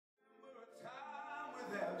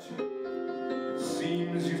It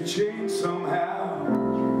seems you've changed somehow.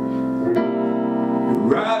 You're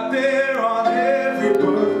right there on every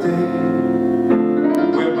birthday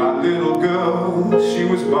where my little girl, she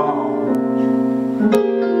was born.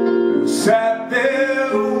 You sat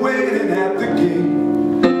there waiting at the gate,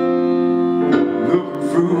 looking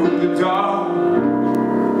through the dark.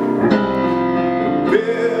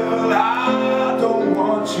 Bill, I don't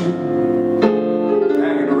want you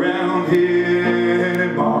hanging around here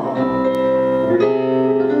anymore.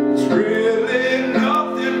 It's really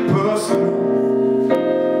nothing personal.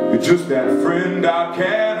 You're just that friend I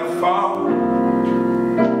can't afford.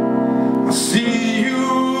 I see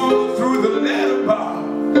you through the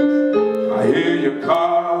letterbox. I hear you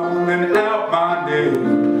calling out my name.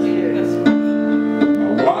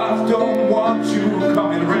 My wife don't want you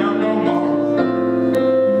coming around no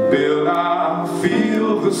more. Bill, I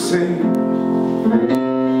feel the same.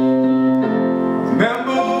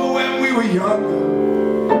 Remember when we were younger,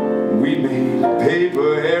 we made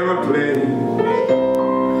paper airplanes.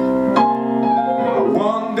 I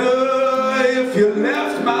wonder if you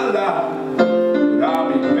left my life, would I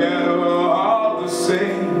be better all the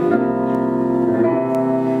same?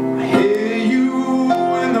 I hear you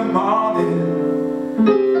in the morning,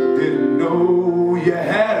 didn't know you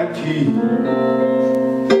had a key.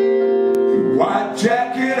 Your white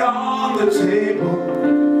jacket on the table,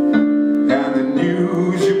 and the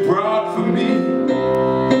news you brought for me.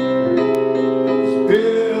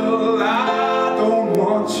 Bill, I don't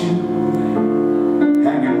want you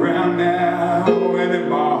hanging around now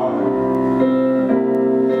anymore.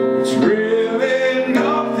 It's really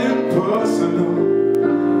nothing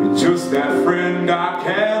personal. It's just that friend I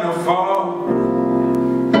can't afford.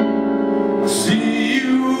 I see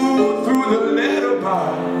you through the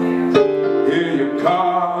letterbox, hear you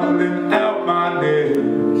calling out my name.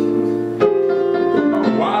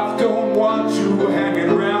 Don't want you hanging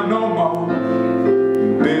around no more.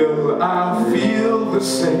 Bill, I feel the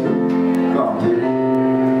same.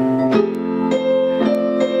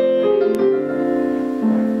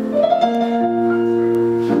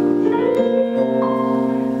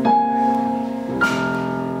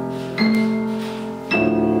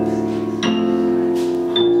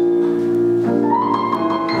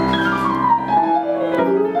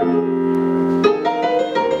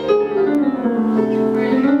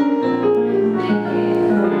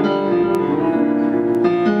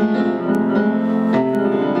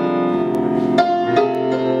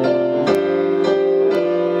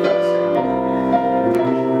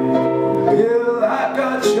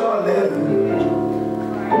 Your letter,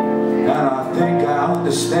 and I think I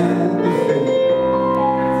understand.